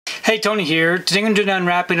Hey, Tony here. Today I'm going to do an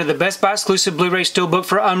unwrapping of the Best Buy exclusive Blu-ray Steelbook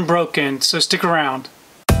for Unbroken, so stick around.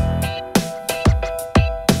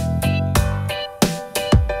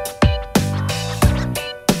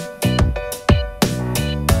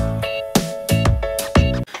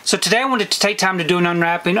 So today I wanted to take time to do an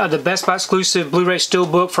unwrapping of the Best Buy exclusive Blu-ray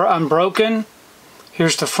Steelbook for Unbroken.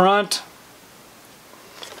 Here's the front,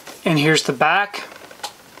 and here's the back.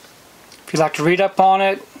 If you'd like to read up on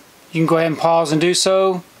it, you can go ahead and pause and do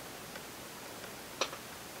so.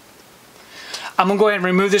 I'm going to go ahead and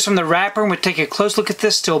remove this from the wrapper and we'll take a close look at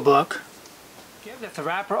this Steelbook. Okay, I've got the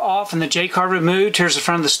wrapper off and the J card removed. Here's the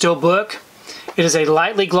front of the Steelbook. It is a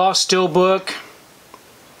lightly glossed Steelbook.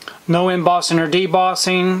 No embossing or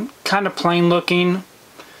debossing. Kind of plain looking.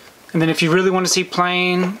 And then if you really want to see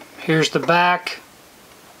plain, here's the back.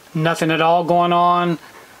 Nothing at all going on.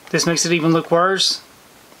 This makes it even look worse.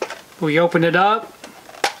 We open it up.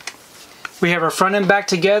 We have our front and back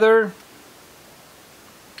together.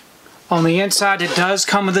 On the inside it does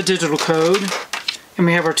come with a digital code, and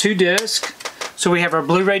we have our two discs. So we have our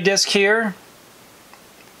Blu-ray disc here,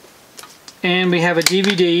 and we have a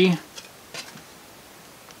DVD,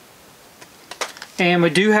 and we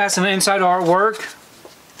do have some inside artwork.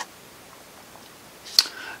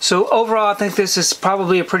 So overall I think this is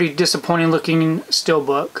probably a pretty disappointing looking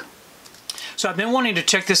Steelbook. So I've been wanting to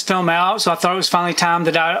check this film out, so I thought it was finally time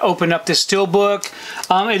that I opened up this Steelbook.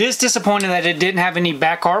 It is disappointing that it didn't have any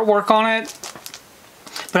back artwork on it,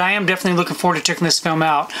 but I am definitely looking forward to checking this film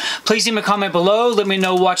out. Please leave me a comment below. Let me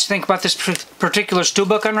know what you think about this particular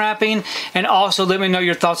Steelbook unwrapping, and also let me know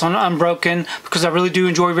your thoughts on Unbroken, because I really do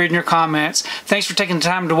enjoy reading your comments. Thanks for taking the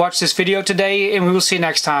time to watch this video today, and we will see you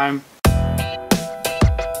next time.